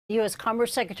U.S.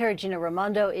 Commerce Secretary Gina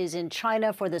Raimondo is in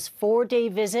China for this 4-day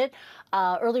visit.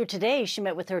 Earlier today, she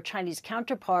met with her Chinese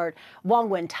counterpart, Wang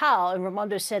Wentao, and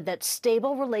Raimondo said that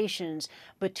stable relations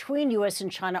between U.S.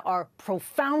 and China are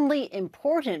profoundly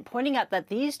important, pointing out that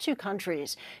these two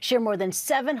countries share more than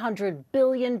 $700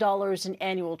 billion in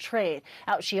annual trade.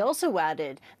 Now, she also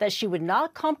added that she would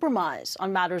not compromise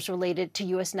on matters related to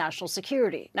U.S. national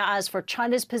security. Now, as for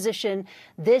China's position,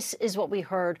 this is what we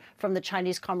heard from the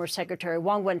Chinese Commerce Secretary,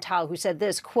 Wang Wentao, who said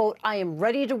this, quote, "I am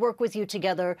ready to work with you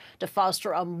together to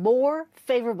foster a more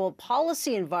favorable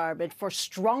policy environment for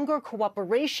stronger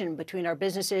cooperation between our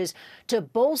businesses to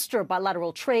bolster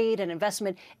bilateral trade and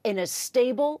investment in a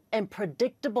stable and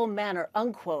predictable manner,"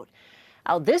 unquote.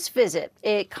 Now, this visit,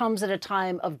 it comes at a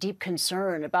time of deep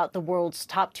concern about the world's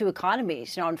top two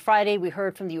economies. On Friday, we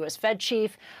heard from the U.S. Fed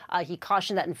chief. He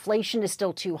cautioned that inflation is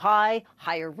still too high,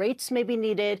 higher rates may be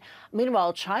needed.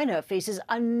 Meanwhile, China faces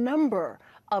a number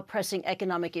of pressing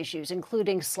economic issues,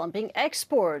 including slumping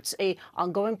exports, an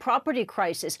ongoing property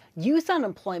crisis, youth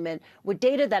unemployment, with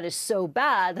data that is so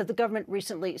bad that the government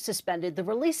recently suspended the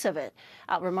release of it.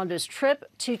 Raimondo's trip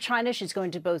to China, she's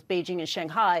going to both Beijing and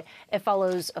Shanghai. It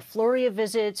follows a flurry of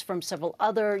visits from several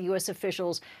other U.S.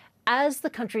 officials as the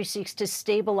country seeks to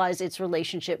stabilize its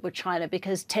relationship with China,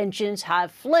 because tensions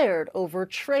have flared over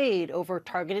trade, over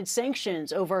targeted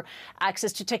sanctions, over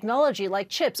access to technology like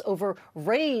chips, over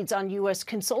raids on U.S.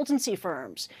 consultancy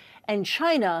firms. And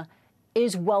China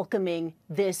is welcoming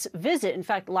this visit. In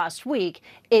fact, last week,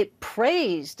 it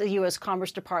praised the U.S.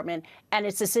 Commerce Department and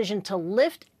its decision to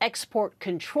lift export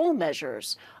control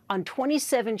measures on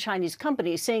 27 Chinese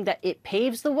companies, saying that it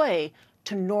paves the way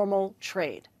to normal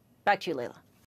trade. Back to you, Layla.